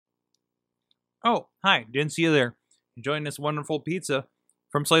Oh, hi. Didn't see you there. Enjoying this wonderful pizza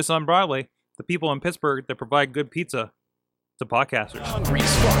from Slice on Broadway. The people in Pittsburgh that provide good pizza to podcasters. Hungry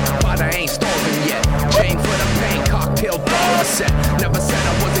as fuck, but I ain't starving yet. Chain for the pain, cocktail dollar set. Never said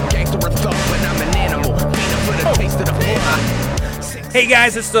I was a gangster or thug, but I'm an animal. Feeding for the taste of the blood. Hey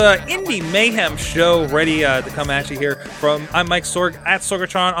guys, it's the Indy Mayhem Show, ready to come at you here. I'm Mike Sorg at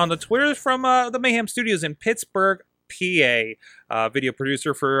Sorgatron on the Twitter from the Mayhem Studios in Pittsburgh, PA. Video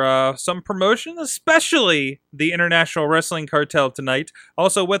producer for some promotion, especially the International Wrestling Cartel tonight.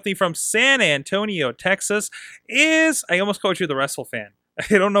 Also with me from San Antonio, Texas, is, I almost called you the Wrestle Fan.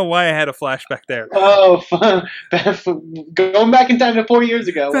 I don't know why I had a flashback there. Oh, fun. Going back in time to 4 years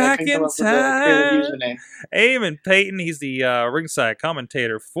ago. Back in time. Eamon Paton, he's the ringside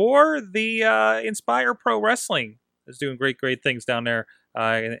commentator for the Inspire Pro Wrestling. Is doing great things down there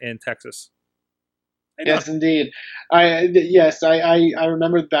in Texas. Yes, indeed. I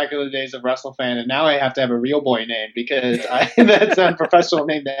remember back in the days of WrestleFan, and now I have to have a real boy name because that's a professional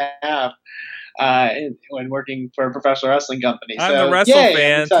name to have when working for a professional wrestling company. I'm the Wrestle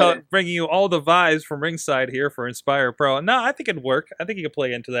Fan, bringing you all the vibes from ringside here for Inspire Pro. No, I think it'd work. I think you could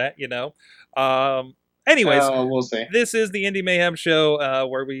play into that, you know. Anyways, we'll see. This is the Indy Mayhem Show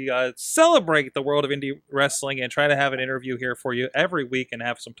where we celebrate the world of indie wrestling and try to have an interview here for you every week and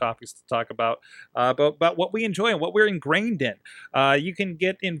have some topics to talk about what we enjoy and what we're ingrained in. You can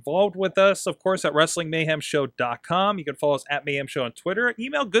get involved with us, of course, at WrestlingMayhemShow.com. You can follow us at Mayhem Show on Twitter.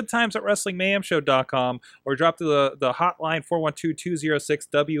 Email goodtimes@WrestlingMayhemShow.com or drop to the hotline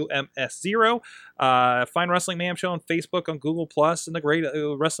 412-206-WMS0. Find Wrestling Mayhem Show on Facebook, on Google+, and the great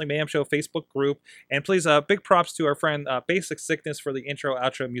Wrestling Mayhem Show Facebook group. And please, big props to our friend Basic Sickness for the intro,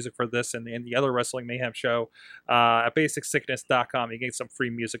 outro music for this and the other Wrestling Mayhem Show at basicsickness.com. You can get some free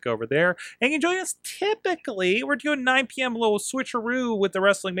music over there. And you can join us typically. We're doing 9 p.m. little switcheroo with the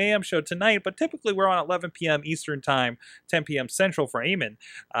Wrestling Mayhem Show tonight, but typically we're on 11 p.m. Eastern Time, 10 p.m. Central for Eamon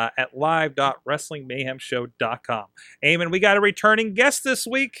at live.wrestlingmayhemshow.com. Eamon, we got a returning guest this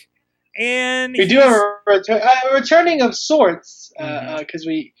week. And we do have a returning of sorts because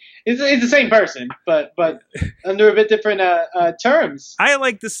it's the same person, but under a bit different terms. I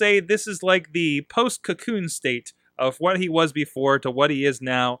like to say this is like the post-cocoon state of what he was before to what he is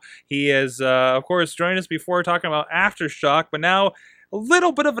now. He is, of course, joined us before talking about Aftershock, but now a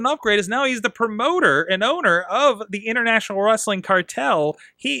little bit of an upgrade is now he's the promoter and owner of the International Wrestling Cartel.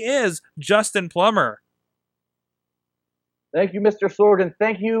 He is Justin Plummer. Thank you, Mr. Sorg, and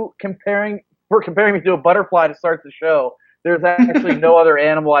thank you for comparing me to a butterfly to start the show. There's actually no other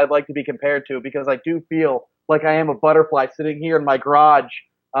animal I'd like to be compared to because I do feel like I am a butterfly sitting here in my garage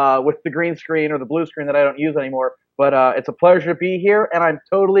with the green screen or the blue screen that I don't use anymore. But it's a pleasure to be here, and I'm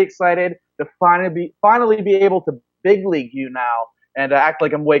totally excited to finally be able to big league you now and act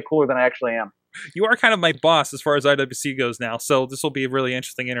like I'm way cooler than I actually am. You are kind of my boss as far as IWC goes now, so this will be a really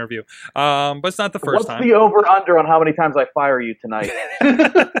interesting interview. But it's not the first time. What's the over-under on how many times I fire you tonight?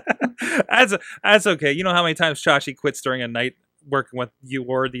 That's okay. You know how many times Chachi quits during a night working with you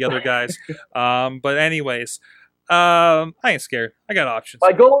or the other guys. But anyways, I ain't scared. I got options.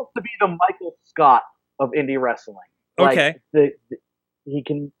 My goal is to be the Michael Scott of indie wrestling. Okay.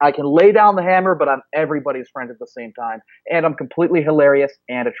 I can lay down the hammer, but I'm everybody's friend at the same time, and I'm completely hilarious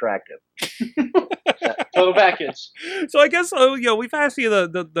and attractive. Total package. So I guess we've asked you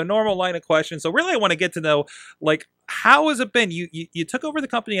the normal line of questions. So really, I want to get to know, like, how has it been? You took over the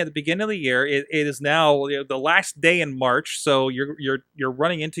company at the beginning of the year. It is now the last day in March, so you're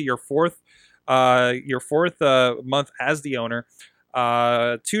running into your fourth month as the owner.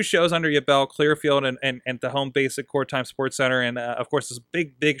 2 shows under your belt, Clearfield and the home base at Core Time Sports Center, and of course this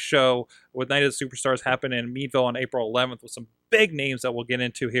big show with Night of the Superstars happening in Meadville on April 11th with some big names that we'll get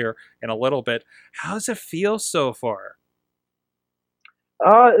into here in a little bit. How does it feel so far?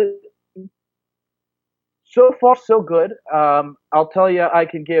 So far so good. I'll tell you, I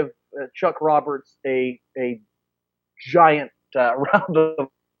can give Chuck Roberts a giant round of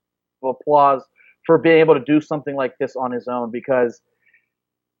applause for being able to do something like this on his own, because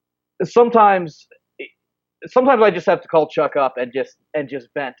sometimes I just have to call Chuck up and just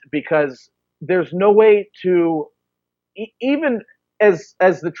vent, because there's no way to, even as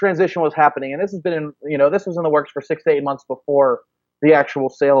the transition was happening, and this has been this was in the works for 6 to 8 months before the actual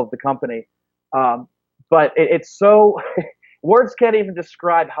sale of the company, but it's so words can't even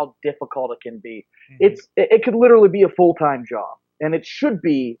describe how difficult it can be. Mm-hmm. It could literally be a full-time job, and it should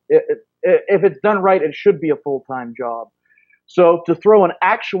be. If it's done right, it should be a full-time job. So to throw an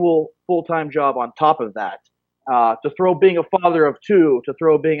actual full-time job on top of that, to throw being a father of 2, to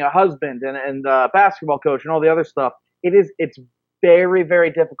throw being a husband and a basketball coach and all the other stuff, it's very, very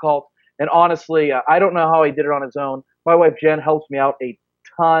difficult. And honestly, I don't know how he did it on his own. My wife Jen helps me out a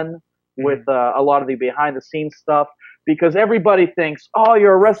ton with a lot of the behind the scenes stuff, because everybody thinks, oh,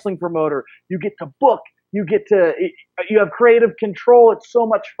 you're a wrestling promoter, you get to book, you have creative control, it's so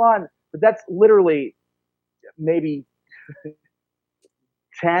much fun. But that's literally maybe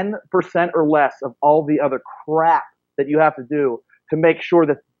 10% or less of all the other crap that you have to do to make sure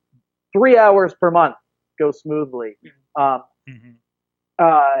that 3 hours per month go smoothly.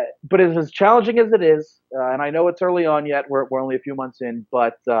 But it's as challenging as it is, and I know it's early on yet. We're only a few months in,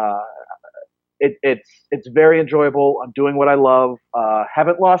 but it's very enjoyable. I'm doing what I love.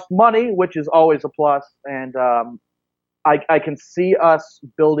 Haven't lost money, which is always a plus, and I can see us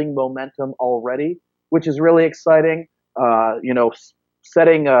building momentum already, which is really exciting.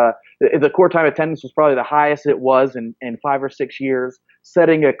 Setting the core time attendance was probably the highest it was in 5 or 6 years.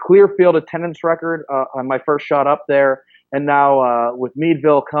 Setting a clear field attendance record on my first shot up there. And now with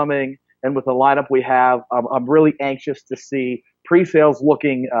Meadville coming and with the lineup we have, I'm really anxious to see pre-sales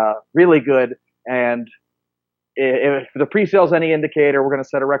looking really good. And if the pre-sales any indicator, we're going to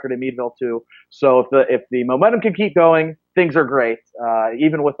set a record in Meadville too. So if the momentum can keep going, things are great,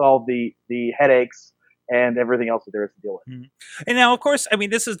 even with all the headaches and everything else that there is to deal with. And now, of course, I mean,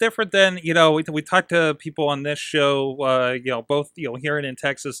 this is different than, we talked to people on this show, both, here and in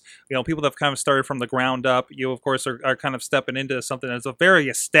Texas, people that have kind of started from the ground up. You, of course, are kind of stepping into something that's a very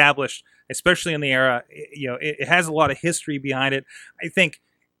established, especially in the era. It has a lot of history behind it. I think,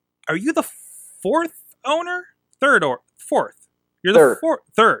 are you the fourth owner? Third or fourth? You're the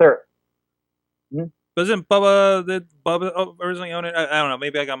third. Mm-hmm. Wasn't Bubba originally owned it? I don't know.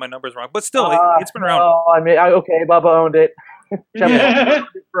 Maybe I got my numbers wrong. But still, it's been around. Oh, I mean, okay, Bubba owned it.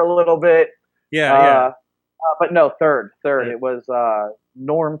 For a little bit. Yeah. But no, third. Yeah. It was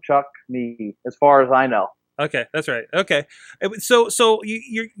Norm, Chuck, me, as far as I know. Okay, that's right. Okay, so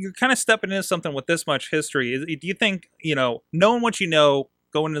you're kind of stepping into something with this much history. Do you think, knowing what you know,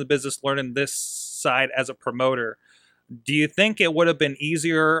 going into the business, learning this side as a promoter, do you think it would have been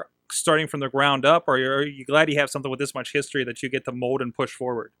easier starting from the ground up, or are you glad you have something with this much history that you get to mold and push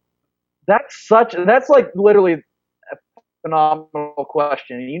forward? That's like literally a phenomenal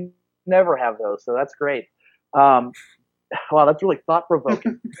question. You never have those, so that's great. Wow, that's really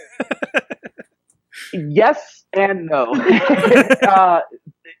thought-provoking. Yes and no.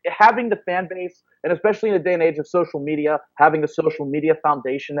 Having the fan base, and especially in the day and age of social media, having the social media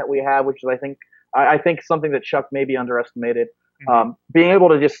foundation that we have, which is I think something that Chuck maybe underestimated. Being able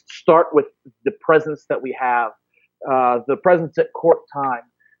to just start with the presence that we have, the presence at court time,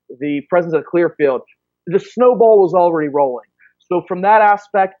 the presence at Clearfield, the snowball was already rolling. So from that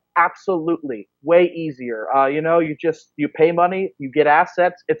aspect, absolutely, way easier. You pay money, you get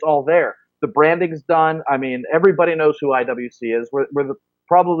assets, it's all there. The branding's done. I mean, everybody knows who IWC is. We're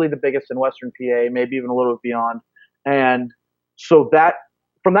probably the biggest in Western PA, maybe even a little bit beyond. And so that,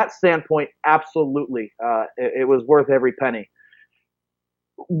 from that standpoint, absolutely, it was worth every penny.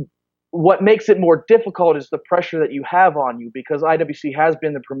 What makes it more difficult is the pressure that you have on you, because IWC has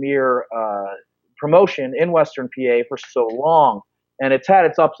been the premier promotion in Western PA for so long, and it's had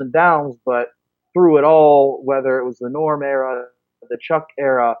its ups and downs, but through it all, whether it was the Norm era, the Chuck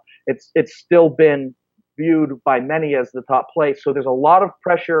era, it's still been viewed by many as the top place. So there's a lot of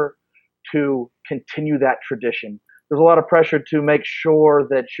pressure to continue that tradition. There's a lot of pressure to make sure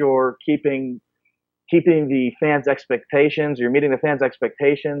that you're keeping the fans' expectations, you're meeting the fans'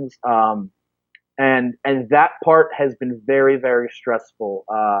 expectations, and that part has been very, very stressful,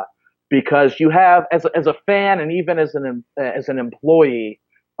 because you have, as a fan and even as an employee,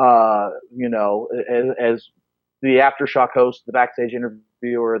 as the Aftershock host, the backstage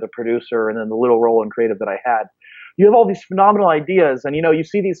interviewer, the producer, and then the little role in creative that I had, you have all these phenomenal ideas, and you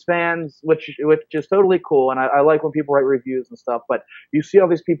see these fans, which is totally cool, and I like when people write reviews and stuff, but you see all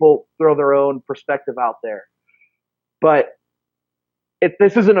these people throw their own perspective out there. But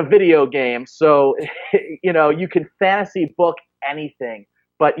this isn't a video game, so you can fantasy book anything,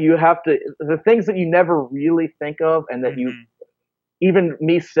 but you have to, the things that you never really think of, and that you, even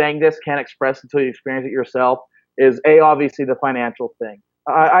me saying this, can't express until you experience it yourself, is obviously the financial thing.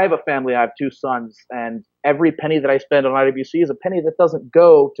 I have a family. I have 2 sons, and every penny that I spend on IWC is a penny that doesn't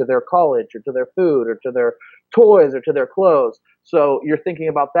go to their college or to their food or to their toys or to their clothes. So you're thinking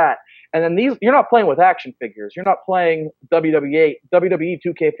about that. And then you're not playing with action figures. You're not playing WWE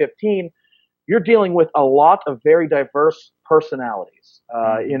 2K15. You're dealing with a lot of very diverse personalities.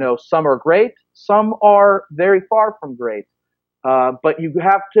 Some are great. Some are very far from great. But you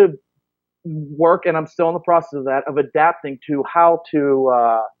have to work, and I'm still in the process of that, of adapting to how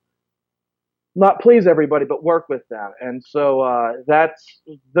to not please everybody, but work with them. And so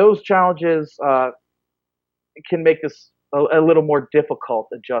those challenges can make this a little more difficult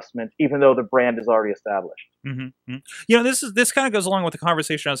adjustment, even though the brand is already established. Mm-hmm. This kind of goes along with the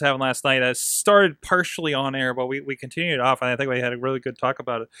conversation I was having last night. I started partially on air, but we continued off, and I think we had a really good talk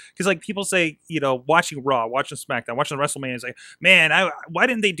about it. Because like people say, watching Raw, watching SmackDown, watching WrestleMania, is like, man, why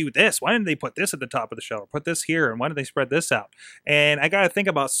didn't they do this? Why didn't they put this at the top of the show, or put this here, and why did they spread this out? And I got to think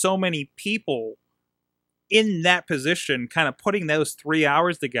about so many people in that position, kind of putting those 3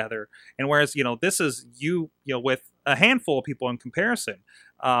 hours together. And whereas, this is you with a handful of people in comparison.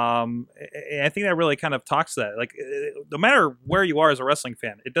 I think that really kind of talks to that. Like, no matter where you are as a wrestling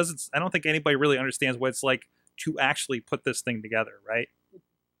fan, I don't think anybody really understands what it's like to actually put this thing together, right?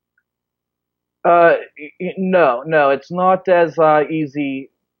 No, it's not as easy.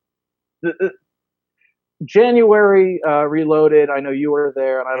 January Reloaded, I know you were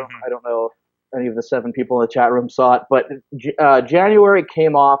there, and I don't know if any of the 7 people in the chat room saw it, but January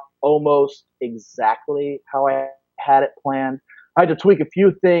came off almost exactly how I had it planned. I had to tweak a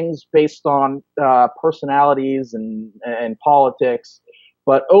few things based on personalities and politics,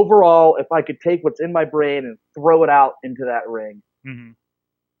 but overall, if I could take what's in my brain and throw it out into that ring,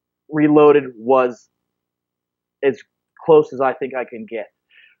 Reloaded was as close as I think I can get.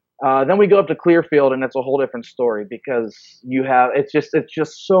 Then we go up to Clearfield, and it's a whole different story because it's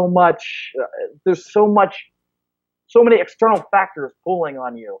just so much. There's so many external factors pulling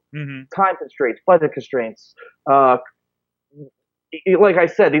on you. Time constraints, budget constraints. Like I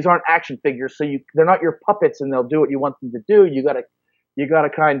said, these aren't action figures, so they're not your puppets, and they'll do what you want them to do. You gotta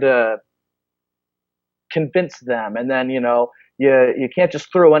kind of convince them, and then you can't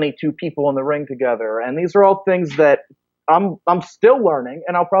just throw any 2 people in the ring together. And these are all things that I'm still learning,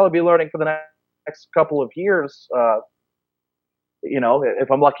 and I'll probably be learning for the next couple of years.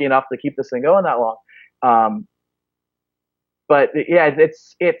 If I'm lucky enough to keep this thing going that long. But yeah,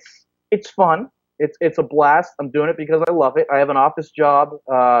 it's fun. It's a blast. I'm doing it because I love it. I have an office job.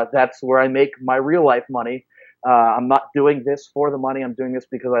 That's where I make my real life money. I'm not doing this for the money. I'm doing this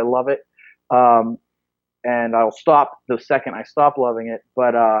because I love it. And I'll stop the second I stop loving it.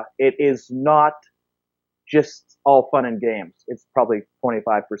 But it is not just all fun and games. It's probably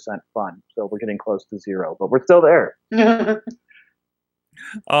 25% fun. So we're getting close to 0, but we're still there.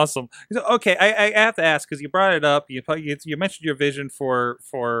 Awesome. Okay, I have to ask, because you brought it up. You mentioned your vision for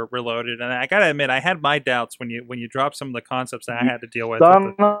Reloaded, and I gotta admit, I had my doubts when you dropped some of the concepts that I had to deal with.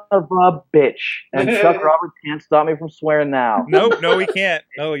 Son of a bitch! And Chuck Roberts can't stop me from swearing now. No, he can't.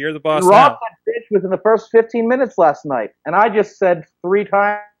 No, you're the boss. Rob that bitch within the first 15 minutes last night, and I just said 3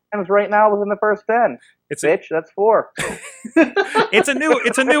 times right now within the first 10. That's 4. It's a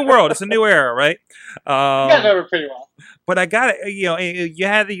new world. It's a new era, right? Yeah, no, pretty well. But I got it. You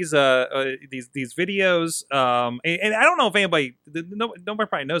had these videos, and I don't know if nobody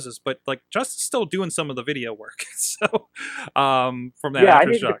probably knows this, but like Justin's still doing some of the video work. So, from that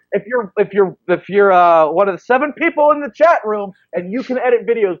aftershock. If you're one of the 7 people in the chat room and you can edit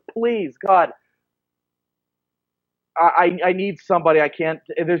videos, please, God. I need somebody. I can't.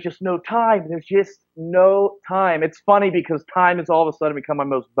 There's just no time. There's just no time. It's funny because time has all of a sudden become my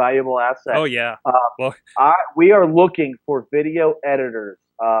most valuable asset. Oh yeah. We are looking for video editors.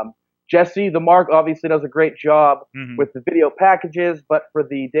 Jesse the Mark obviously does a great job with the video packages, but for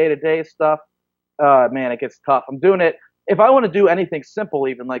the day-to-day stuff, man, it gets tough. I'm doing it. If I want to do anything simple,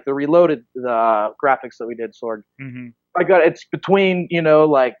 even like the Reloaded graphics that we did, Sorg, it's between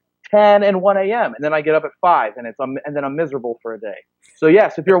like 10 and 1 a.m. and then I get up at 5 and then I'm miserable for a day. So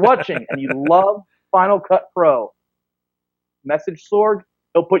yes, if you're watching and you love Final Cut Pro, message Sorg.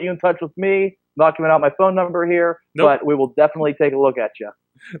 He'll put you in touch with me. I'm not giving out my phone number here, but we will definitely take a look at you.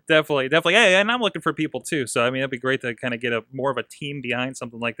 Definitely. Yeah, and I'm looking for people too. So I mean, it'd be great to kind of get more of a team behind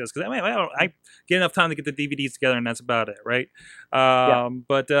something like this, because I get enough time to get the DVDs together, and that's about it, right?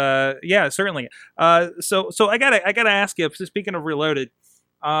 But yeah, certainly. So I gotta ask you. Speaking of Reloaded.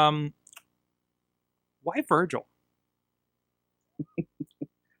 Why Virgil?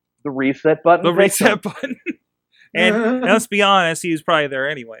 The reset button. The reset button. And let's be honest, he was probably there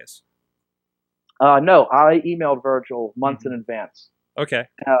anyways. No, I emailed Virgil months in advance. Okay.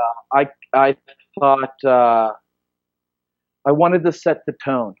 I thought I wanted to set the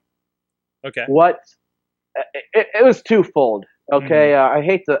tone. Okay. It was twofold. Okay.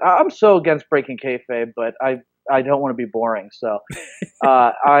 I'm so against breaking kayfabe, but I don't want to be boring, so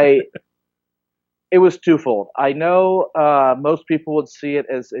it was twofold. I know most people would see it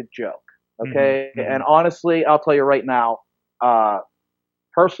as a joke, okay? And honestly, I'll tell you right now,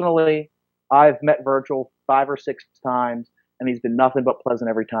 personally, I've met Virgil 5 or 6 times, and he's been nothing but pleasant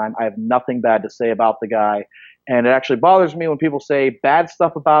every time. I have nothing bad to say about the guy, and it actually bothers me when people say bad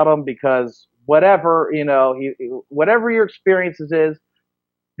stuff about him because whatever, whatever your experiences is,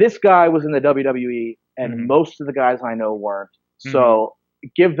 this guy was in the WWE, and most of the guys I know weren't. So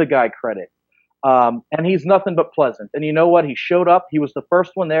give the guy credit. And he's nothing but pleasant. And you know what? He showed up. He was the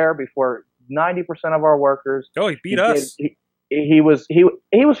first one there before 90% of our workers. Oh, he beat us. He was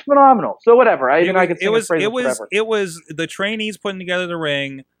phenomenal. So whatever. I could sing his praises forever. It was the trainees putting together the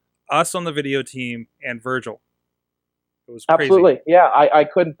ring, us on the video team, and Virgil. It was crazy. Absolutely. Yeah, I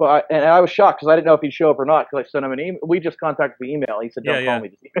couldn't, and I was shocked because I didn't know if he'd show up or not because I sent him an email. We just contacted the email. He said, "Don't call me,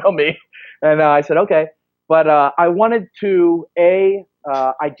 just email me." And I said, "Okay." But I wanted to I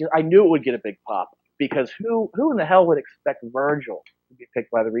knew it would get a big pop because who in the hell would expect Virgil to be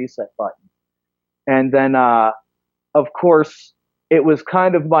picked by the reset button? And then, of course, it was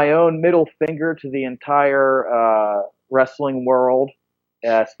kind of my own middle finger to the entire wrestling world,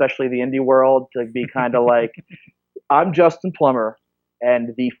 especially the indie world, to be kind of like, I'm Justin Plummer,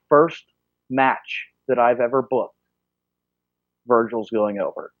 and the first match that I've ever booked, Virgil's going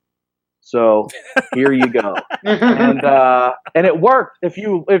over. So here you go, and it worked. If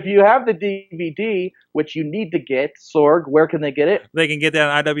you have the DVD, which you need to get, Sorg, where can they get it? They can get that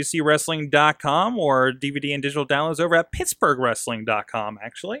on IWCWrestling.com or DVD and digital downloads over at PittsburghWrestling.com.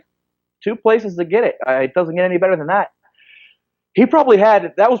 Actually, 2 places to get it. It doesn't get any better than that. He probably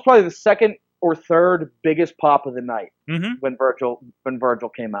had that was probably the second or third biggest pop of the night when Virgil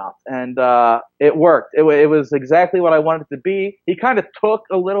came out, and it worked. It was exactly what I wanted it to be. He kind of took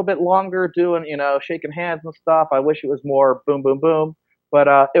a little bit longer doing, shaking hands and stuff. I wish it was more boom, boom, boom, but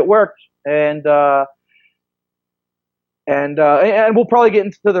it worked. And we'll probably get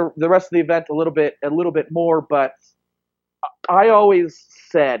into the rest of the event a little bit more. But I always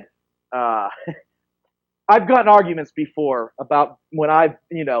said. I've gotten arguments before about when I'm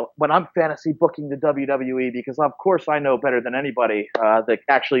fantasy booking the WWE because of course I know better than anybody that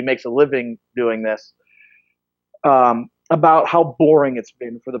actually makes a living doing this about how boring it's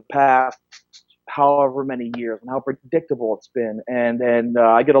been for the past however many years and how predictable it's been, and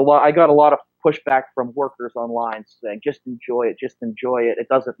I got a lot of pushback from workers online saying just enjoy it. It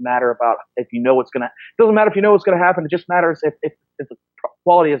doesn't matter about if you know what's gonna. It doesn't matter if you know what's gonna happen. It just matters if the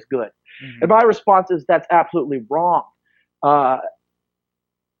quality is good. And my response is that's absolutely wrong.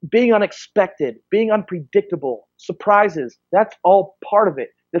 Being unexpected, being unpredictable, surprises, that's all part of it.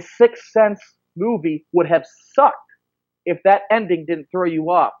 The Sixth Sense movie would have sucked if that ending didn't throw you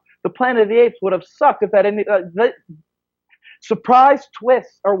off. The Planet of the Apes would have sucked if that ending. Surprise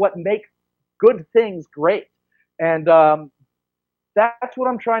twists are what make good things great. And that's what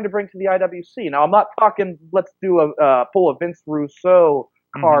I'm trying to bring to the IWC. Now, I'm not talking, let's do pull a Vince Russo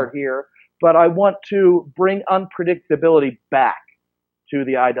card here, but I want to bring unpredictability back to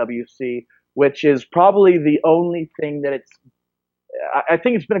the IWC, which is probably the only thing that I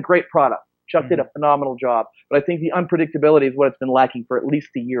think it's been a great product. Chuck did a phenomenal job, but I think the unpredictability is what it's been lacking for at least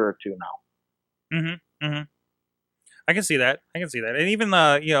a year or two now. I can see that. And even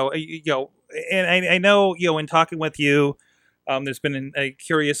and I know, in talking with you, there's been a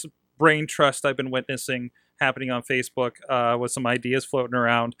curious brain trust I've been witnessing happening on Facebook with some ideas floating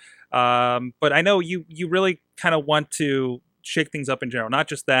around. But I know you really kind of want to shake things up in general. Not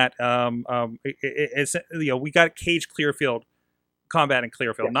just that. We got Cage Clearfield, Combat in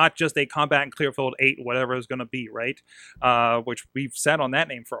Clearfield, not just a Combat in Clearfield 8, whatever it's going to be, right? Which we've sat on that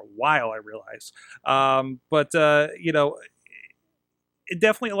name for a while, I realize. But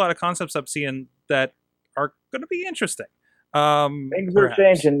definitely a lot of concepts I'm seeing that are going to be interesting. Things are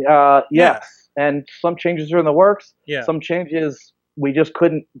changing, yes. And some changes are in the works. Yeah. Some changes we're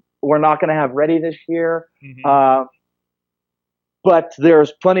not going to have ready this year. But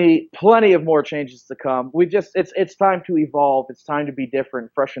there's plenty of more changes to come. It's time to evolve. It's time to be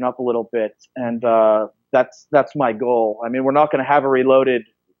different, freshen up a little bit. And that's my goal. I mean, we're not going to have a Reloaded.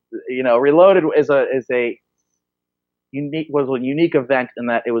 Reloaded was a unique event in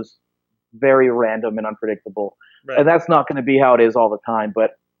that it was very random and unpredictable. Right. And that's not going to be how it is all the time.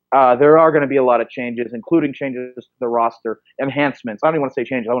 But there are going to be a lot of changes, including changes to the roster, enhancements. I don't even want to say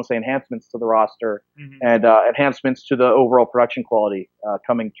changes. I want to say enhancements to the roster and enhancements to the overall production quality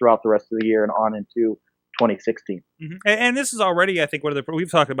coming throughout the rest of the year and on into 2016. And this is already, I think,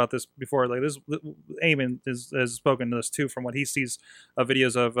 we've talked about this before. Like this, Eamon has spoken to this too, from what he sees of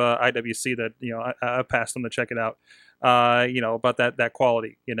videos of IWC that I've passed him to check it out. About that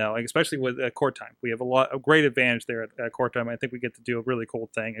quality, especially with court time. We have a great advantage there at court time. I think we get to do a really cool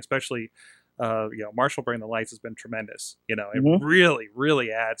thing, especially, Marshall bringing the lights has been tremendous. It really,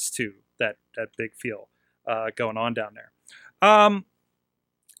 really adds to that big feel going on down there. I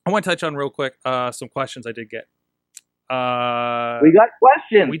want to touch on real quick some questions I did get. We got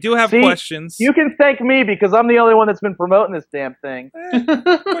questions. We do have questions. You can thank me because I'm the only one that's been promoting this damn thing.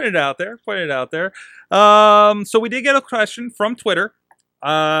 Put it out there. Put it out there. So we did get a question from Twitter.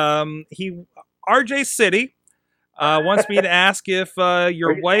 RJ City wants me to ask if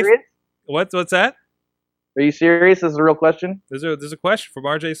your wife. Serious? What's that? Are you serious? This is a real question. There's a question from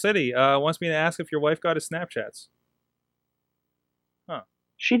RJ City. Wants me to ask if your wife got his Snapchats. Huh?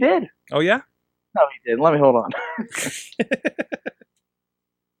 She did. Oh yeah. No, he didn't. Let me hold on.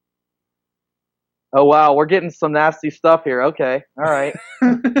 Oh wow, we're getting some nasty stuff here. Okay, all right.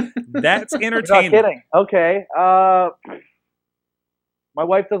 That's I'm entertaining. not kidding. Okay. My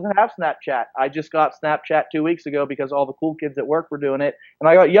wife doesn't have Snapchat. I just got Snapchat 2 weeks ago because all the cool kids at work were doing it, and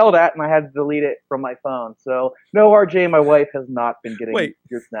I got yelled at, and I had to delete it from my phone. So no, RJ, my wife has not been getting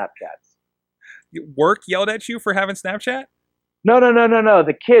your Snapchats. Work yelled at you for having Snapchat? No.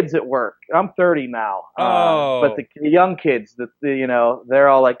 The kids at work. I'm 30 now. But the young kids, they're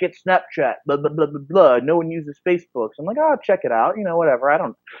all like, get Snapchat, blah, blah, blah, blah, blah. No one uses Facebook. So I'm like, oh, check it out. Whatever. I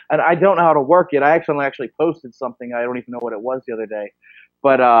don't know how to work it. I actually posted something. I don't even know what it was the other day.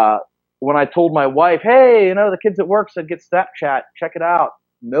 But when I told my wife, hey, the kids at work said get Snapchat, check it out.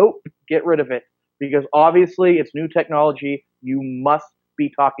 Nope, get rid of it. Because obviously it's new technology. You must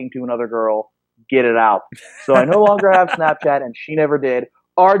be talking to another girl. Get it out. So I no longer have Snapchat, and she never did.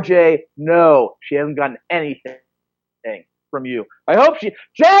 RJ, no, she hasn't gotten anything from you. I hope Jen!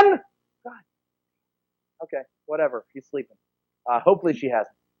 God. Okay, whatever. He's sleeping. Hopefully she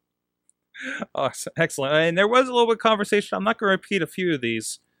hasn't. Oh, excellent. And there was a little bit of conversation. I'm not going to repeat a few of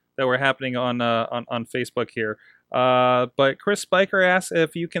these that were happening on Facebook here. But Chris Spiker asks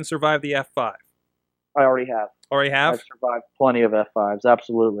if you can survive the F5. I already have. Already have? I've survived plenty of F5s,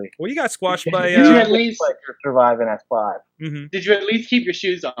 absolutely. Well, you got squashed by... Did you at least survive an F5? Mm-hmm. Did you at least keep your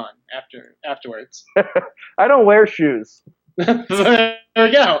shoes on afterwards? I don't wear shoes. There we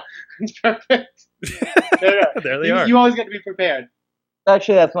go. It's perfect. There they are. You always got to be prepared.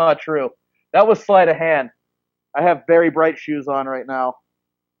 Actually, that's not true. That was sleight of hand. I have very bright shoes on right now.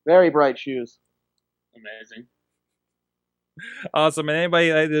 Very bright shoes. Amazing. Awesome. And anybody,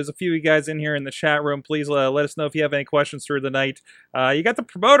 there's a few of you guys in here in the chat room. Please let us know if you have any questions through the night. You got the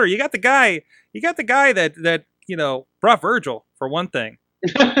promoter. You got the guy that brought Virgil, for one thing.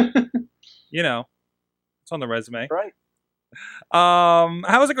 It's on the resume. Right.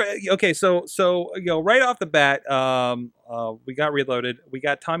 How was it? Okay, so right off the bat, we got reloaded. We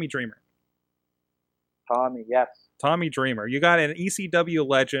got Tommy Dreamer. Tommy, yes. Tommy Dreamer. You got an ECW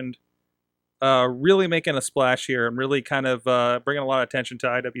legend. Really making a splash here and really kind of bringing a lot of attention to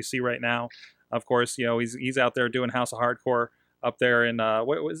IWC right now. Of course, he's out there doing House of Hardcore up there in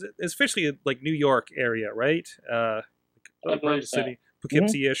what was it? It's officially like New York area, right? City,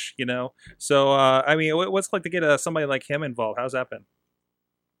 Poughkeepsie-ish, So I mean, what's it like to get somebody like him involved? How's that been?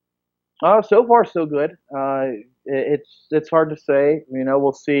 So far so good. It's hard to say.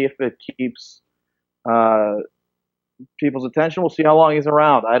 We'll see if it keeps people's attention. We'll see how long he's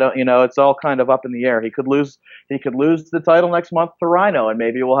around. I don't, it's all kind of up in the air. He could lose the title next month to Rhino, and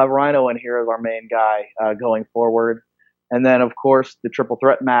maybe we'll have Rhino in here as our main guy going forward. And then, of course, the triple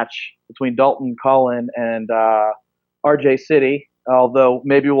threat match between Dalton, Colin, and RJ City. Although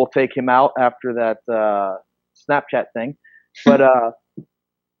maybe we'll take him out after that Snapchat thing. But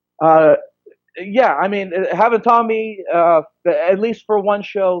yeah, I mean, having Tommy at least for one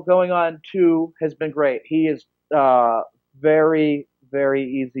show going on 2 has been great. He is very, very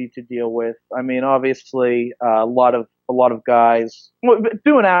easy to deal with. I mean, obviously, a lot of guys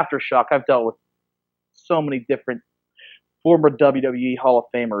doing Aftershock. I've dealt with so many different former WWE Hall of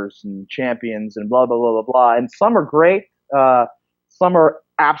Famers and champions and blah blah blah blah blah. And some are great. Some are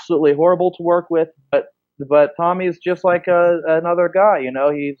absolutely horrible to work with. But Tommy is just like another guy.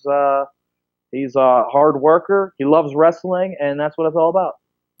 He's a hard worker. He loves wrestling, and that's what it's all about.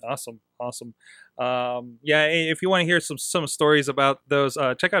 Awesome. Yeah, if you want to hear some stories about those,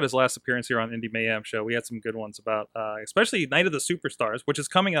 check out his last appearance here on Indy Mayhem Show. We had some good ones about, especially Night of the Superstars, which is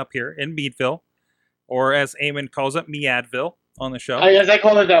coming up here in Meadville, or as Eamon calls it, Meadville, on the show. I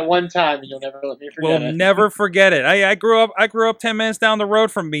called it that one time, and you'll never let me forget it. We'll never forget it. I grew up 10 minutes down the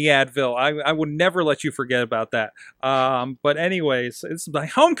road from Meadville. I would never let you forget about that. But anyways, it's my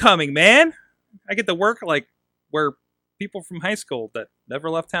homecoming, man. I get to work like where people from high school that never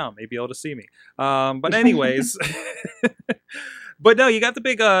left town may be able to see me. But anyways, but no, you got the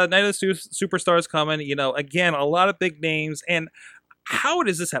big Night of the Superstars coming. Again, a lot of big names. And how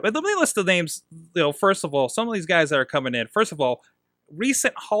does this happen? Let me list the names. First of all, some of these guys that are coming in. First of all,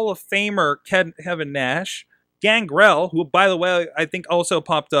 recent Hall of Famer Kevin Nash, Gangrel, who, by the way, I think also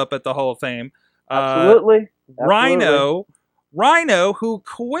popped up at the Hall of Fame. Absolutely. Rhino, who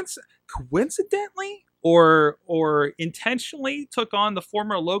coincidentally or intentionally took on the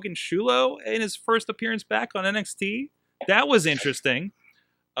former Logan Shulo in his first appearance back on NXT. That was interesting.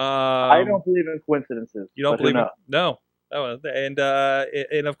 I don't believe in coincidences. You don't believe in? No. Oh, and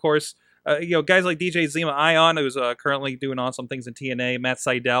of course, guys like DJ Zema Ion, who's currently doing awesome things in TNA. Matt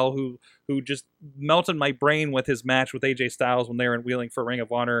Sydal, who just melted my brain with his match with AJ Styles when they were in Wheeling for Ring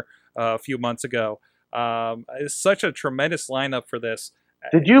of Honor a few months ago. It's such a tremendous lineup for this.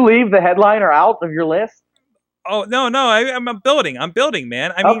 Did you leave the headliner out of your list? Oh no, I'm building,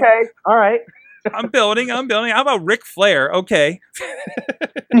 man. I mean, okay, all right. I'm building. How about Ric Flair? Okay.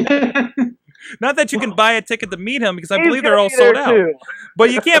 Not that you can buy a ticket to meet him, because I believe they're all sold out.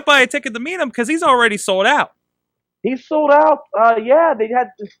 But you can't buy a ticket to meet him because he's already sold out. He's sold out. Yeah, they had.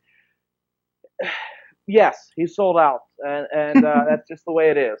 Yes, he's sold out, and that's just the way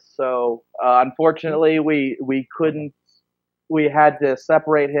it is. So unfortunately, we couldn't. We had to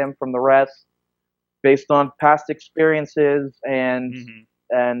separate him from the rest based on past experiences and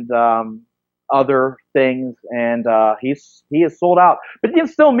other things, and he is sold out. But you can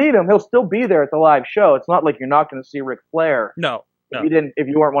still meet him. He'll still be there at the live show. It's not like you're not going to see Ric Flair. No. If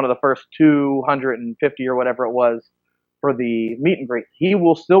you weren't one of the first 250 or whatever it was for the meet and greet, he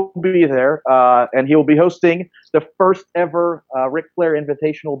will still be there, and he will be hosting the first ever Ric Flair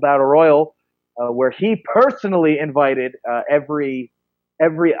Invitational Battle Royal, where he personally invited every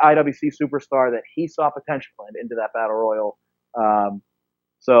IWC superstar that he saw potential into that Battle Royal.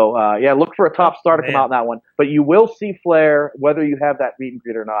 So look for a top star to come out in that one. But you will see Flair, whether you have that meet and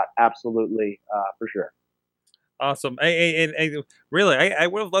greet or not. Absolutely, for sure. Awesome. And really, I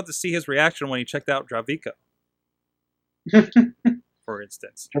would have loved to see his reaction when he checked out Dravico. For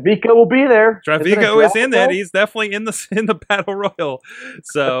instance, Dravico will be there. Dravico is in that. He's definitely in the Battle Royal.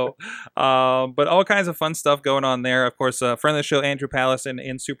 So, but all kinds of fun stuff going on there. Of course, friend of the show, Andrew Pallison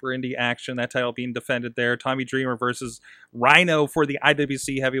in Super Indie Action. That title being defended there. Tommy Dreamer versus Rhino for the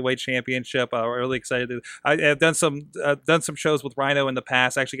IWC Heavyweight Championship. We're really excited. I've done some shows with Rhino in the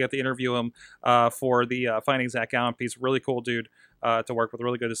past. I actually got to interview him for the Finding Zach Allen piece. Really cool dude to work with.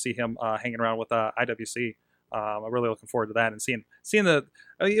 Really good to see him hanging around with IWC. I'm really looking forward to that and seeing the.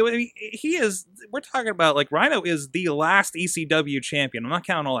 He is. We're talking about like Rhino is the last ECW champion. I'm not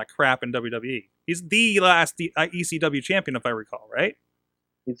counting all that crap in WWE. He's the last ECW champion, if I recall, right?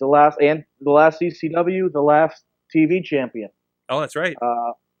 He's the last ECW, the last TV champion. Oh, that's right.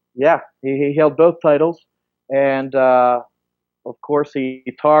 Yeah, he held both titles, and of course he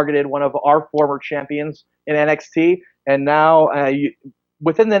targeted one of our former champions in NXT, and now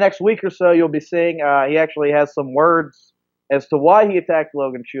within the next week or so, you'll be seeing he actually has some words as to why he attacked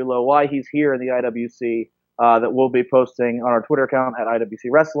Logan Shulo, why he's here in the IWC, that we'll be posting on our Twitter account at IWC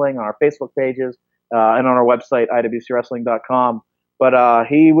Wrestling, on our Facebook pages, and on our website, IWCWrestling.com. But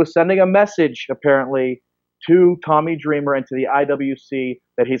he was sending a message, apparently, to Tommy Dreamer and to the IWC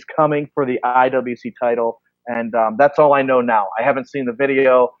that he's coming for the IWC title. And that's all I know now. I haven't seen the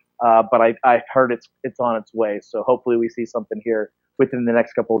video, but I've heard it's on its way. So hopefully we see something here within the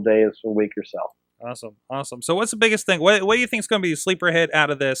next couple of days or week or so. Awesome. So what's the biggest thing? What do you think is going to be the sleeper hit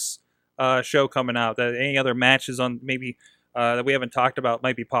out of this show coming out? That any other matches on maybe that we haven't talked about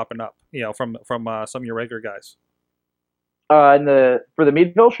might be popping up? From some of your regular guys. For the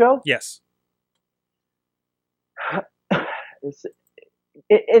Meadville show? Yes.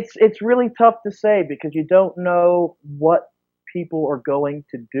 It's really tough to say because you don't know what people are going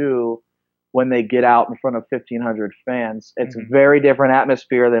to do when they get out in front of 1,500 fans. It's a very different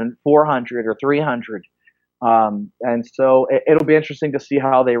atmosphere than 400 or 300. And so it'll be interesting to see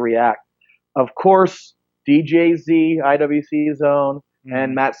how they react. Of course, DJZ, IWC's own,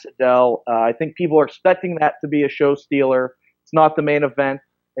 and Matt Sydal, I think people are expecting that to be a show stealer. It's not the main event,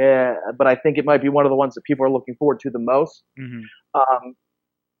 but I think it might be one of the ones that people are looking forward to the most.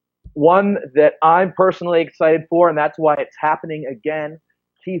 One that I'm personally excited for, and that's why it's happening again,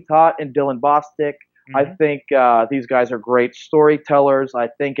 Keith Hott and Dylan Bostic. I think these guys are great storytellers. I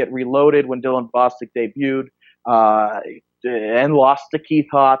think it Reloaded when Dylan Bostic debuted and lost to Keith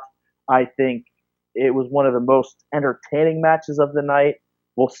Hott. I think it was one of the most entertaining matches of the night.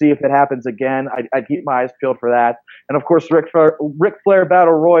 We'll see if it happens again. I'd keep my eyes peeled for that. And of course, Ric Flair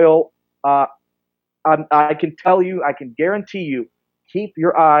Battle Royal. I can tell you, I can guarantee you, keep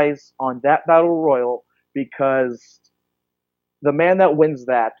your eyes on that Battle Royal because the man that wins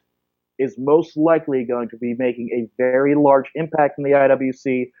that is most likely going to be making a very large impact in the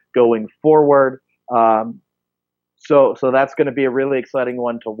IWC going forward. So that's going to be a really exciting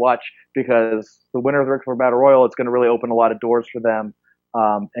one to watch because the winner of the Ric Flair Battle Royal, it's going to really open a lot of doors for them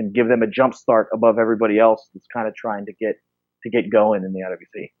and give them a jump start above everybody else that's kind of trying to get going in the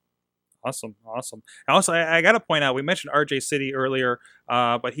IWC. Awesome. Also, I got to point out, we mentioned RJ City earlier,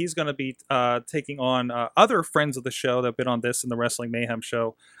 but he's going to be taking on other friends of the show that have been on this and the Wrestling Mayhem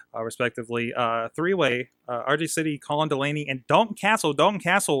Show, respectively. Three-way, RJ City, Colin Delaney, and Dalton Castle. Dalton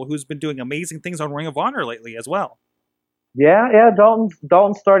Castle, who's been doing amazing things on Ring of Honor lately as well. Yeah.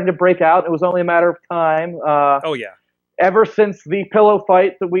 Dalton's starting to break out. It was only a matter of time. Oh, yeah. Ever since the pillow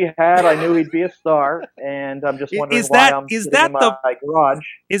fight that we had, I knew he'd be a star, and I'm just wondering why I'm sitting in my garage.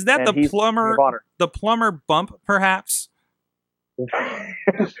 Is that the plumber bump, perhaps?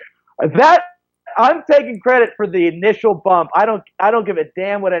 That I'm taking credit for the initial bump. I don't give a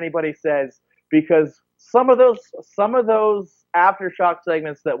damn what anybody says because some of those Aftershock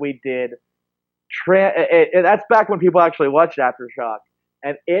segments that we did, that's back when people actually watched Aftershock,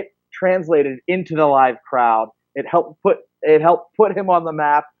 and it translated into the live crowd. It helped put him on the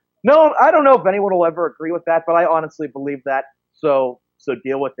map. No, I don't know if anyone will ever agree with that, but I honestly believe that. So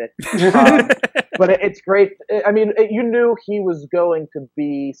deal with it. But it's great. I mean, you knew he was going to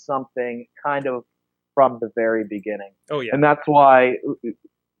be something kind of from the very beginning. Oh yeah, and that's why,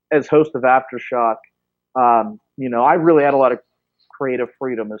 as host of Aftershock, I really had a lot of creative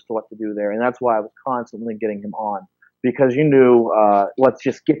freedom as to what to do there, and that's why I was constantly getting him on because you knew, let's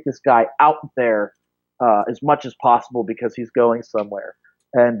just get this guy out there. As much as possible because he's going somewhere.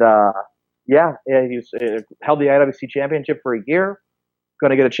 And he's held the IWC Championship for a year.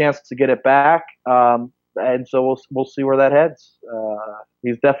 Going to get a chance to get it back, and so we'll see where that heads.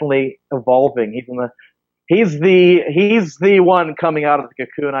 He's definitely evolving. He's the one coming out of the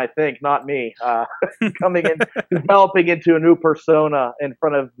cocoon, I think, not me. Coming in, developing into a new persona in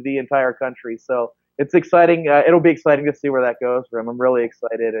front of the entire country. So it's exciting. It'll be exciting to see where that goes for him. I'm really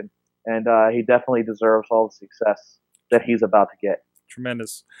excited and he definitely deserves all the success that he's about to get.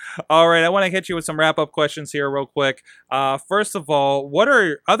 Tremendous. All right, I want to hit you with some wrap-up questions here real quick. First of all,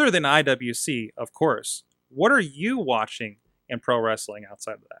 other than IWC, of course, what are you watching in pro wrestling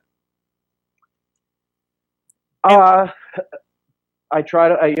outside of that? I try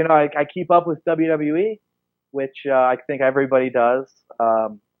to, I keep up with WWE, which I think everybody does.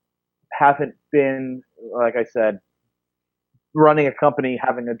 Haven't been, like I said, running a company,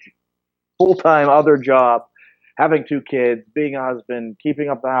 having a full-time other job, having 2 kids, being a husband, keeping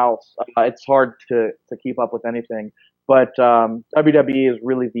up the house. It's hard to keep up with anything. But WWE is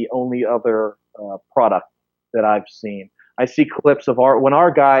really the only other product that I've seen. I see clips of when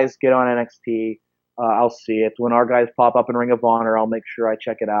our guys get on NXT, I'll see it. When our guys pop up in Ring of Honor, I'll make sure I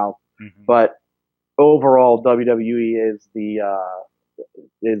check it out. Mm-hmm. But overall, WWE is the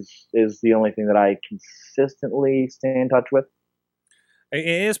only thing that I consistently stay in touch with. It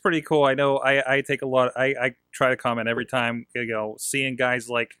is pretty cool. I know I take a lot. I try to comment every time, seeing guys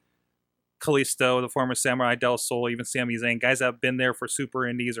like Kalisto, the former Samurai Del Sol, even Sami Zayn, guys that have been there for Super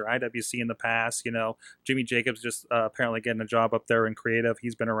Indies or IWC in the past. Jimmy Jacobs just apparently getting a job up there in creative.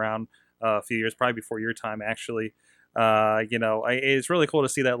 He's been around a few years, probably before your time, actually. It's really cool to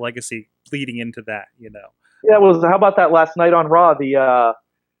see that legacy leading into that. Yeah, well, how about that last night on Raw? The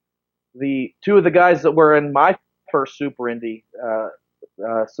 2 of the guys that were in my first Super Indie.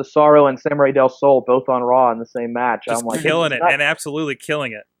 Cesaro and Samurai Del Sol both on Raw in the same match. Just I'm like, killing it and absolutely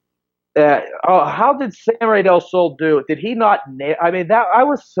killing it. How did Samurai Del Sol do it? Did he not nail? I mean, that I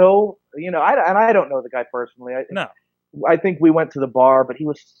was so I don't know the guy personally. No, I think we went to the bar, but he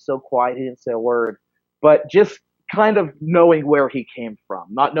was so quiet. He didn't say a word. But just kind of knowing where he came from,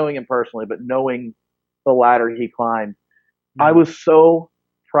 not knowing him personally, but knowing the ladder he climbed, I was so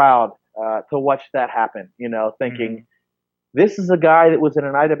proud to watch that happen. Thinking. This is a guy that was in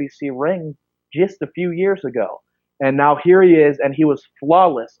an IWC ring just a few years ago. And now here he is, and he was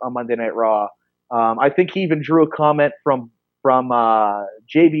flawless on Monday Night Raw. I think he even drew a comment from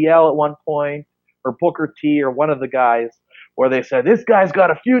JBL at one point, or Booker T, or one of the guys, where they said, this guy's got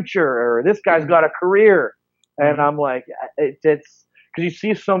a future, or this guy's got a career. And I'm like, it's because you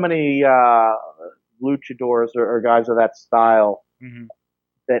see so many luchadors or guys of that style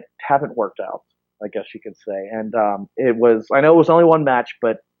that haven't worked out, I guess you could say. And I know it was only one match,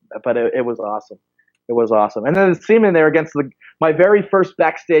 but it was awesome. It was awesome. And then seeing him there against my very first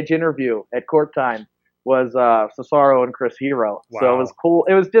backstage interview at Court Time was Cesaro and Chris Hero. Wow. So it was cool.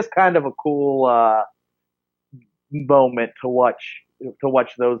 It was just kind of a cool moment to watch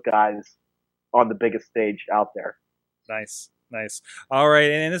those guys on the biggest stage out there. Nice. All right,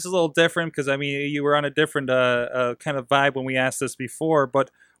 and this is a little different because you were on a different kind of vibe when we asked this before.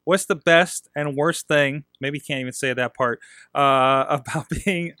 But what's the best and worst thing? Maybe you can't even say that part about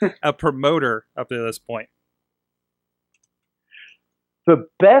being a promoter up to this point. The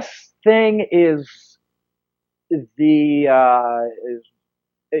best thing is seeing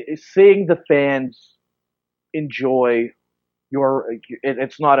the fans enjoy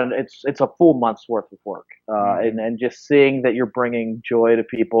it's a full month's worth of work, and just seeing that you're bringing joy to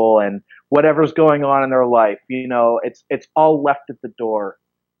people and whatever's going on in their life, it's all left at the door,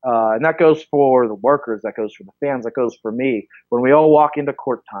 and that goes for the workers, that goes for the fans, that goes for me. When we all walk into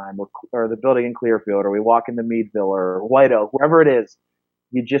court time or the building in Clearfield, or we walk into Meadville or White Oak, wherever it is,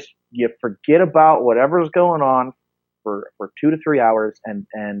 you forget about whatever's going on for 2 to 3 hours, and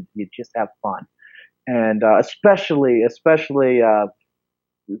you just have fun. And especially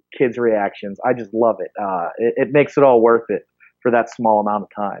kids' reactions, I just love it. It makes it all worth it for that small amount of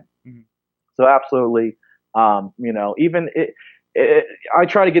time. Mm-hmm. So absolutely, even I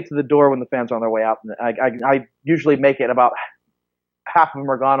try to get to the door when the fans are on their way out. And I usually make it about half of them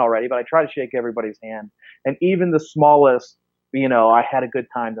are gone already, but I try to shake everybody's hand. And even the smallest, I had a good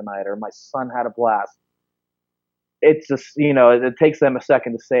time tonight, or my son had a blast. It's just, it takes them a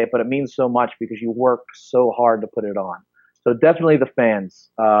second to say it, but it means so much because you work so hard to put it on. So definitely the fans,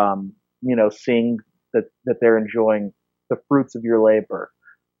 seeing that they're enjoying the fruits of your labor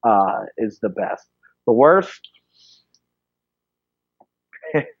is the best. The worst,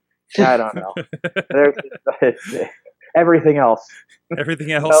 I don't know. Everything else.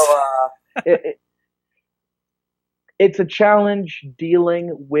 Everything else. So, it's a challenge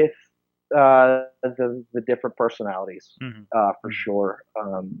dealing with the different personalities, for sure.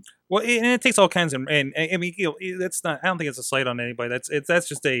 Well, and it takes all kinds of, and I mean, that's not. I don't think it's a slight on anybody. That's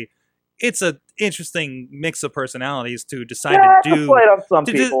just it's a interesting mix of personalities to decide to do. It's a slight on some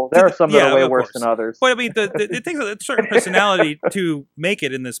people. There are some that are way worse than others. But I mean, it takes a certain personality to make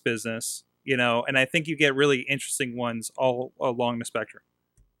it in this business, and I think you get really interesting ones all along the spectrum,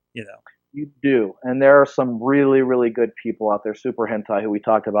 You do, and there are some really, really good people out there. Super Hentai, who we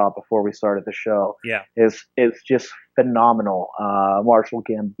talked about before we started the show, is just phenomenal. Marshall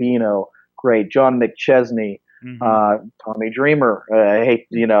Gambino, great. John McChesney, Tommy Dreamer.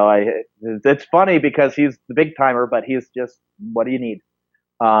 It's funny because he's the big timer, but he's just, what do you need?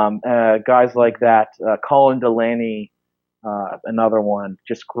 Guys like that. Colin Delaney, another one.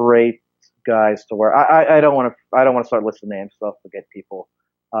 Just great guys to wear. I don't want to start listing names, so I'll forget people.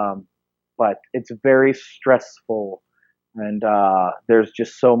 But it's very stressful, and there's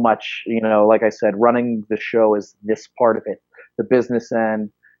just so much, like I said, running the show is this part of it. The business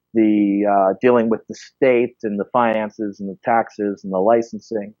end, the dealing with the state and the finances and the taxes and the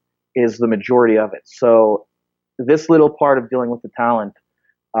licensing is the majority of it. So this little part of dealing with the talent,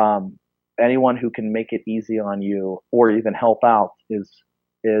 anyone who can make it easy on you or even help out is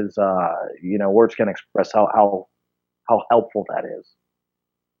words can express how helpful that is.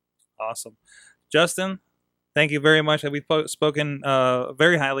 Awesome. Justin, thank you very much. We've spoken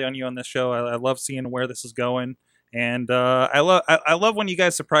very highly on you on this show. I love seeing where this is going. And I love when you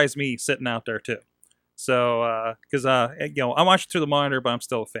guys surprise me sitting out there too. So, because, I'm watching through the monitor, but I'm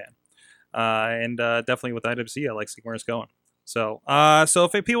still a fan. And definitely with IWC, I like seeing where it's going. So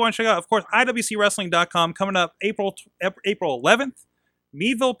if people want to check out, of course, IWCWrestling.com coming up April 11th.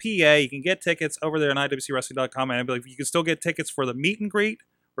 Meadville, PA. You can get tickets over there on IWCWrestling.com. And I believe you can still get tickets for the meet and greet,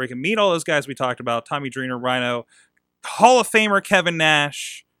 where you can meet all those guys we talked about, Tommy Dreamer, Rhino, Hall of Famer Kevin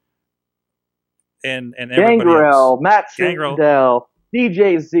Nash, and everybody Gangrel, else. Matt Sindel,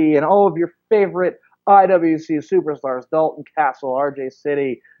 DJ Z, and all of your favorite IWC superstars, Dalton Castle, RJ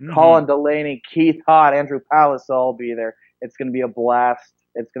City, Colin Delaney, Keith Hott, Andrew Pallas will all be there. It's going to be a blast.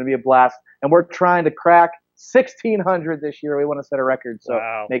 And we're trying to crack 1,600 this year. We want to set a record, so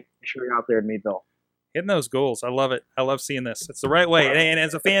make sure you're out there in Meadville. Hitting those goals. I love it. I love seeing this. It's the right way. And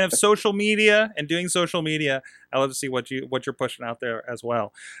as a fan of social media and doing social media, I love to see what you're pushing out there as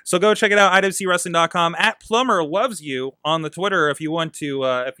well. So go check it out, IWCWrestling.com. @Plummer loves you on the Twitter if you want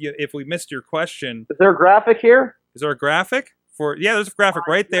to, if we missed your question. Is there a graphic here? Is there a graphic? There's a graphic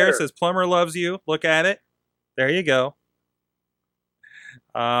right there. It says Plummer loves you. Look at it. There you go.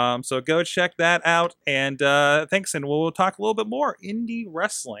 So go check that out. And thanks. And we'll talk a little bit more indie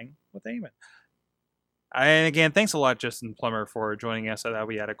wrestling with Eamon. And again, thanks a lot, Justin Plummer, for joining us. I thought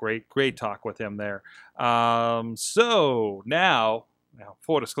we had a great talk with him there. So now,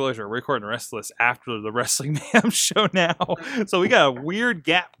 full disclosure, we're recording the rest of this after the Wrestling Mayhem Show now. So we got a weird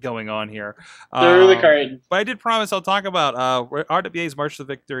gap going on here. Through the curtain. But I did promise I'll talk about RWA's March to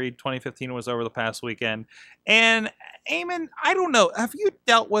Victory 2015 was over the past weekend. And Eamon, I don't know, have you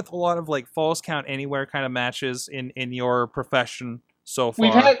dealt with a lot of like Falls Count Anywhere kind of matches in your profession so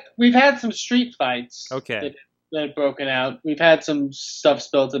far. We've had some street fights. Okay. That have broken out. We've had some stuff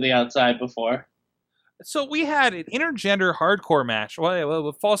spilled to the outside before. So we had an intergender hardcore match,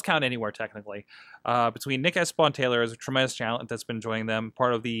 well Falls Count Anywhere technically, between Nick Espontaylor, as a tremendous talent that's been joining them,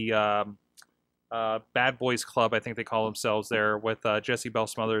 part of the Bad Boys Club, I think they call themselves there, with Jesse Bell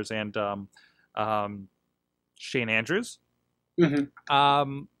Smothers and Shane Andrews.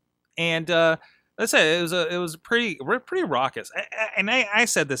 Mm-hmm. Let's say it was pretty raucous. And I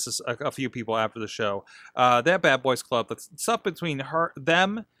said this to a few people after the show. That Bad Boys Club, the stuff between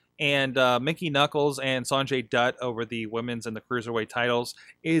them and Mickey Knuckles and Sanjay Dutt over the women's and the cruiserweight titles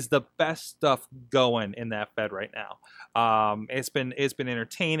is the best stuff going in that fed right now. It's been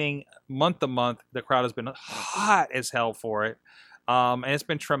entertaining month to month. The crowd has been hot as hell for it. And it's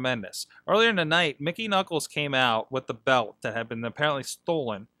been tremendous. Earlier in the night, Mickey Knuckles came out with the belt that had been apparently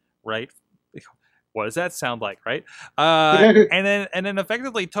stolen, right? What does that sound like, right? And then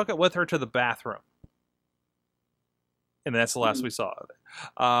effectively took it with her to the bathroom. And that's the last we saw of it.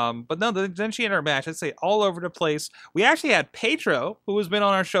 But no, then she entered her match. I'd say all over the place. We actually had Pedro, who has been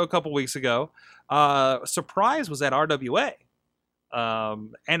on our show a couple weeks ago. Surprise was at RWA.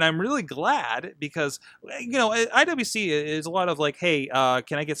 And I'm really glad because, IWC is a lot of like, hey,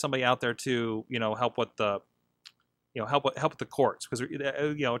 can I get somebody out there to, help with the, help with the courts? Because,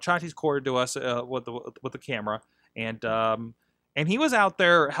 Chachi's courted to us with the camera. And he was out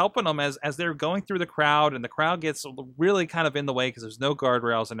there helping them as they're going through the crowd, and the crowd gets really kind of in the way because there's no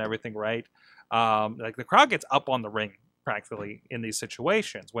guardrails and everything, right? Like the crowd gets up on the ring practically in these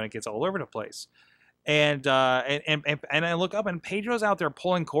situations when it gets all over the place. And I look up and Pedro's out there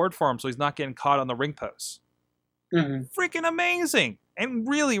pulling cord for him so he's not getting caught on the ring posts. Mm-hmm. Freaking amazing. And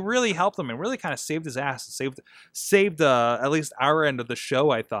really, really helped him and really kind of saved his ass. Saved at least our end of the show,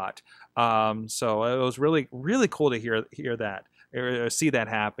 I thought. So it was really, really cool to hear that. Or see that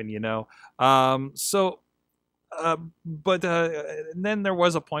happen, But then there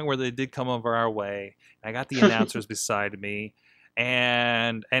was a point where they did come over our way. I got the announcers beside me,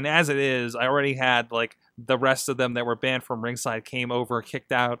 and as it is, I already had like the rest of them that were banned from ringside came over,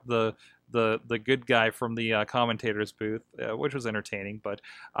 kicked out the good guy from the commentator's booth, which was entertaining. But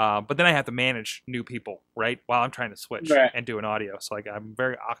then I have to manage new people, right, while I'm trying to switch and do an audio. So I'm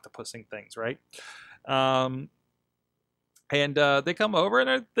very octopusing things, right. And they come over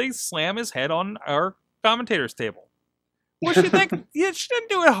and they slam his head on our commentator's table. Well, she think she didn't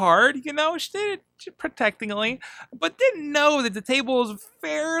do it hard, she did it protectingly, but didn't know that the table was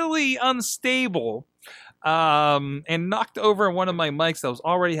fairly unstable. And knocked over one of my mics that was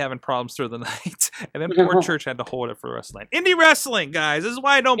already having problems through the night, and then poor Church had to hold it for the rest of the night. Indie wrestling, guys. This is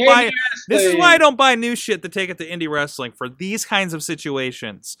why I don't buy. This is why I don't buy new shit to take it to indie wrestling for these kinds of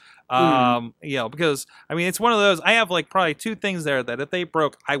situations. Because it's one of those. I have like probably two things there that if they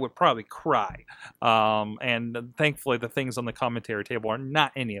broke, I would probably cry. And thankfully, the things on the commentary table are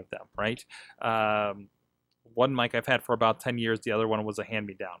not any of them, right? One mic I've had for about 10 years. The other one was a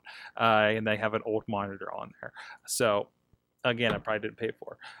hand-me-down. And they have an old monitor on there. So, again, I probably didn't pay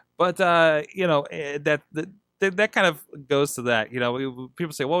for. But, that kind of goes to that.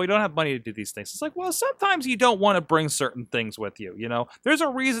 People say, well, we don't have money to do these things. It's like, well, sometimes you don't want to bring certain things with you, There's a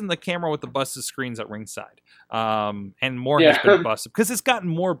reason the camera with the busted screens at ringside. And more has been busted. Because it's gotten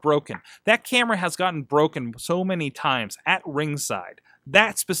more broken. That camera has gotten broken so many times at ringside.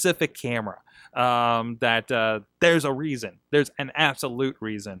 That specific camera. There's a reason. There's an absolute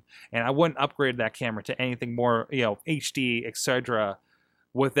reason. And I wouldn't upgrade that camera to anything more, HD, etc.,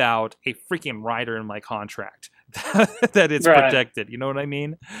 without a freaking rider in my contract that it's protected. You know what I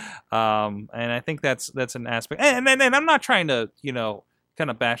mean? And I think that's an aspect. And I'm not trying to, kind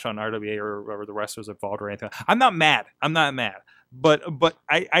of bash on RWA or the wrestlers involved or anything. I'm not mad. But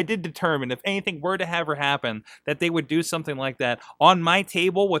I did determine if anything were to ever happen that they would do something like that on my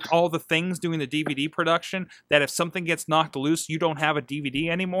table with all the things doing the DVD production, that if something gets knocked loose, you don't have a DVD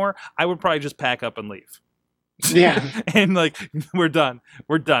anymore, I would probably just pack up and leave. Yeah. And we're done.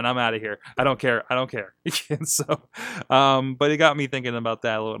 I'm out of here. I don't care. And so, but it got me thinking about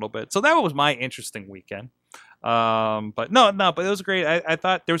that a little bit. So that was my interesting weekend. But it was great. I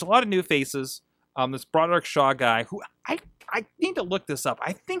thought there was a lot of new faces. This Broderick Shaw guy who I need to look this up.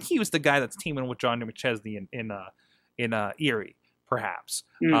 I think he was the guy that's teaming with John McChesney in Erie, perhaps.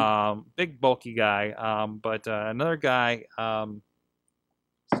 Big bulky guy. But another guy,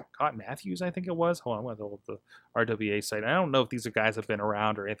 Scott Matthews, I think it was. Hold on, I want to hold the RWA site. I don't know if these are guys that have been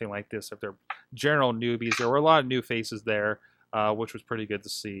around or anything like this. If they're general newbies, there were a lot of new faces there, which was pretty good to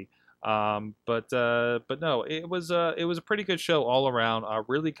see. But no, it was a pretty good show all around.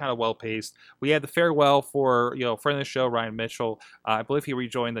 Really kind of well paced. We had the farewell for friend of the show Ryan Mitchell. I believe he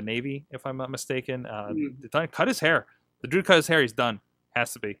rejoined the Navy, if I'm not mistaken. Cut his hair. The dude cut his hair. He's done.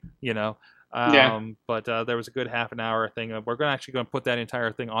 Has to be. But there was a good half an hour thing. We're going to put that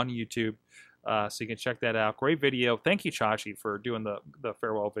entire thing on YouTube, so you can check that out. Great video. Thank you, Chachi, for doing the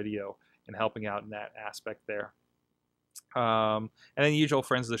farewell video and helping out in that aspect there. And then usual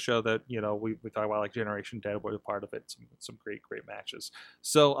friends of the show that we talk about, like Generation Dead, were a part of it. Some great matches.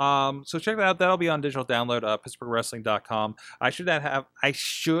 So check that out. That'll be on digital download. PittsburghWrestling.com. I should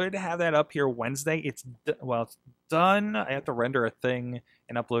have that up here Wednesday. It's done. I have to render a thing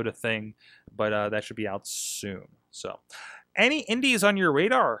and upload a thing, but that should be out soon. So, any indies on your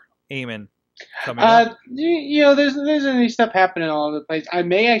radar, Eamon? Coming up? There's any stuff happening all over the place. I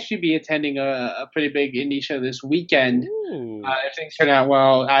may actually be attending a pretty big indie show this weekend. If things turn out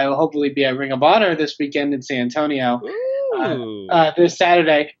well, I will hopefully be at Ring of Honor this weekend in San Antonio this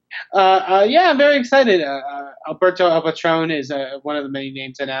Saturday. I'm very excited. Alberto El Patron is one of the many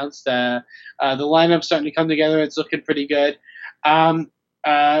names announced. The lineup's starting to come together. It's looking pretty good. One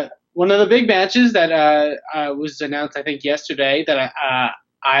of the big matches that was announced, I think, yesterday that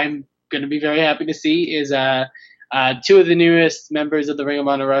I'm going to be very happy to see is two of the newest members of the Ring of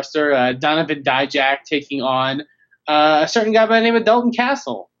Honor roster, Donovan Dijak taking on a certain guy by the name of Dalton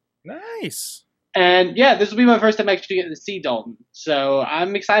Castle. Nice. And this will be my first time actually getting to see Dalton, so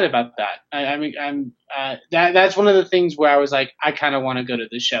I'm excited about that. That's one of the things where I was like, I kind of want to go to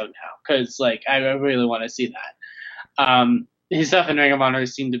the show now because I really want to see that. His stuff in Ring of Honor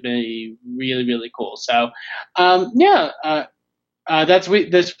seemed to be really, really cool. So that's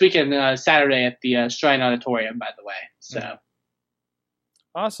this weekend, Saturday at the Shrine Auditorium, by the way. So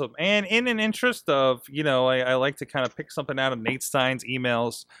awesome. And in an interest of, I like to kind of pick something out of Nate Stein's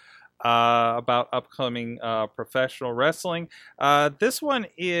emails about upcoming professional wrestling. This one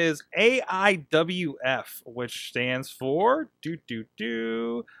is AIWF, which stands for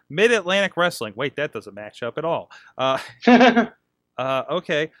Mid-Atlantic Wrestling. Wait, that doesn't match up at all.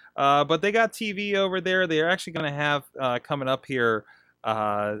 Okay, but they got TV over there. They're actually going to have coming up here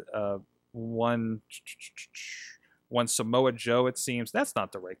one Samoa Joe, it seems. That's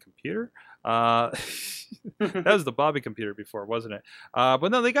not the right computer. That was the Bobby computer before, wasn't it?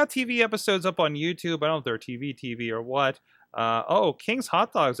 But no, they got TV episodes up on YouTube. I don't know if they're TV or what. King's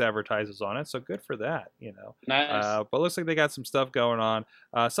Hot Dogs advertises on it, so good for that, Nice. But looks like they got some stuff going on,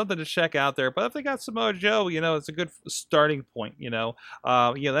 something to check out there. But if they got Samoa Joe, it's a good starting point,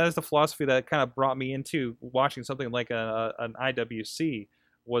 that is the philosophy that kind of brought me into watching something like an IWC.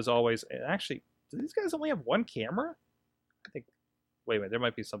 Was always actually, do these guys only have one camera? I think. Wait a minute, there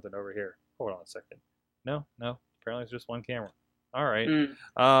might be something over here. Hold on a second. No, apparently it's just one camera. All right.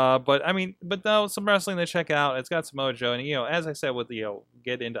 But no, some wrestling to check out. It's got Samoa Joe, and as I said, with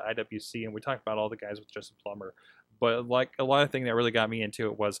get into IWC, and we talked about all the guys with Justin Plummer. But like a lot of thing that really got me into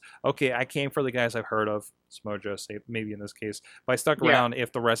it was, okay, I came for the guys I've heard of, Samoa Joe, say maybe in this case, but I stuck around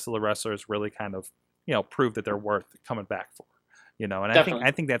if the rest of the wrestlers really kind of prove that they're worth coming back for. And definitely.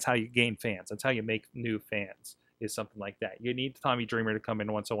 I think that's how you gain fans. That's how you make new fans. Is something like that. You need Tommy Dreamer to come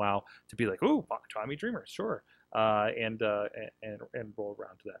in once in a while to be like, "Ooh, Tommy Dreamer, sure," and roll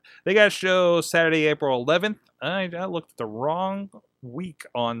around to that. They got a show Saturday, April 11th. I looked at the wrong week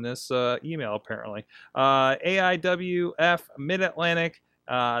on this email apparently. AIWF Mid-Atlantic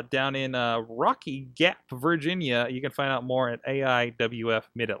down in Rocky Gap, Virginia. You can find out more at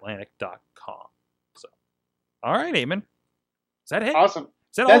AIWFMidatlantic.com. So, all right, Eamon. Is that it? Awesome.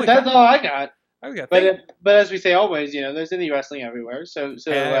 That's all I got. Okay, but as we say always, there's indie wrestling everywhere. So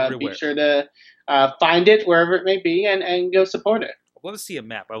be sure to find it wherever it may be and go support it. I'd love to see a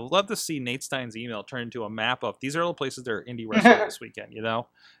map. I would love to see Nate Stein's email turn into a map of these are all the places that are indie wrestling this weekend. And,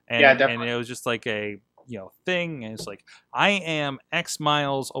 yeah, definitely. And it was just like a thing, and it's like I am X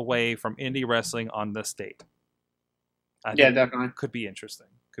miles away from indie wrestling on this date. Definitely could be interesting.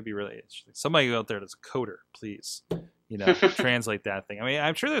 Could be really interesting. Somebody out there that's a coder, please. Translate that thing. I mean,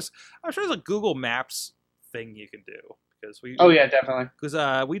 I'm sure there's a Google Maps thing you can do because we. Oh yeah, definitely.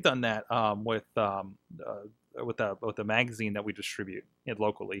 Because we've done that with the magazine that we distribute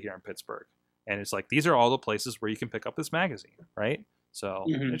locally here in Pittsburgh, and it's like these are all the places where you can pick up this magazine, right? So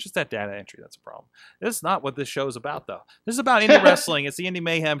it's just that data entry that's a problem. This is not what this show is about, though. This is about indie wrestling. It's the Indy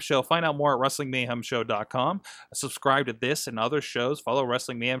Mayhem Show. Find out more at WrestlingMayhemShow.com. Subscribe to this and other shows. Follow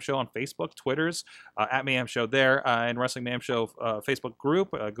Wrestling Mayhem Show on Facebook, Twitters, at Mayhem Show there, and Wrestling Mayhem Show Facebook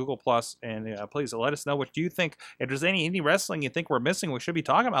group, Google+. And please let us know what you think. If there's any indie wrestling you think we're missing, we should be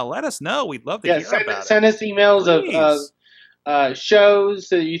talking about, let us know. We'd love to hear about it. Send us emails shows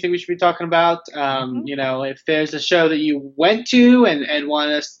that you think we should be talking about. You know, if there's a show that you went to and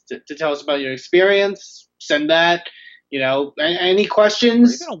want us to tell us about your experience, send that. You know, any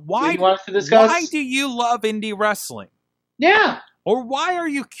questions you want us to discuss? Why do you love indie wrestling? Yeah. Or why are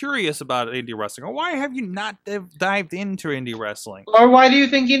you curious about indie wrestling? Or why have you not dived into indie wrestling? Or why do you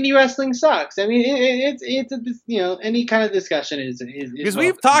think indie wrestling sucks? I mean, it's you know, any kind of discussion is because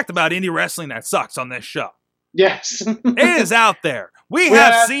we've talked about indie wrestling that sucks on this show. Yes. It is out there. We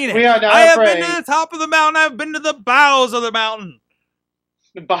have seen it. We are not I have afraid. been to the top of the mountain. I've been to the bowels of the mountain.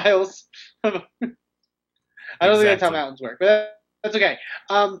 The biles. I don't think that's how mountains work, but that's okay.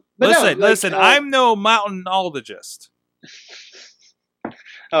 But listen, I'm no mountainologist.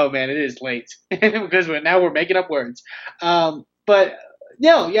 Oh man, it is late because now we're making up words. But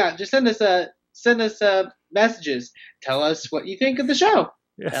no, yeah, just send us messages. Tell us what you think of the show.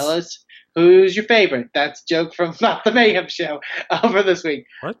 Yes. Tell us who's your favorite. That's a joke from Not the Mayhem Show for this week.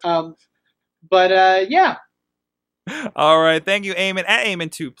 What? Yeah. All right. Thank you, Eamon. At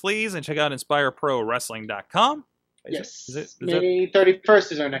Eamon2, please. And check out InspireProWrestling.com. Yes. May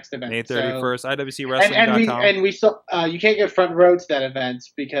 31st is our next event. May 31st, IWCWrestling.com. And we still, you can't get front row to that event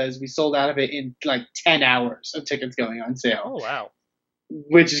because we sold out of it in like 10 hours of tickets going on sale. Oh, wow.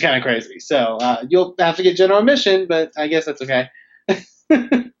 Which is kind of crazy. So you'll have to get general admission, but I guess that's okay.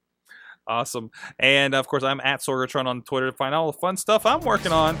 Awesome. And, of course, I'm at Sorgatron on Twitter to find all the fun stuff I'm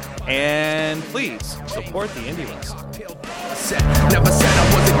working on. And please support the indie wrestling. Never said I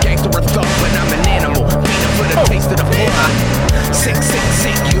was a gangster or thug, but I'm an animal. Feeding for the taste of the floor. Sick,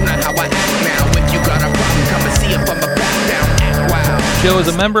 you know how I act now. If you got a problem, come and see if I'm a back down. Act wild. The show is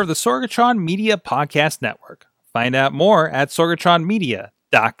a member of the Sorgatron Media Podcast Network. Find out more at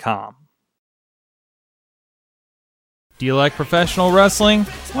sorgatronmedia.com. Do you like professional wrestling?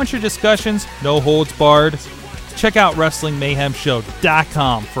 Want your discussions no holds barred? Check out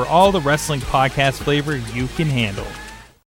WrestlingMayhemShow.com for all the wrestling podcast flavor you can handle.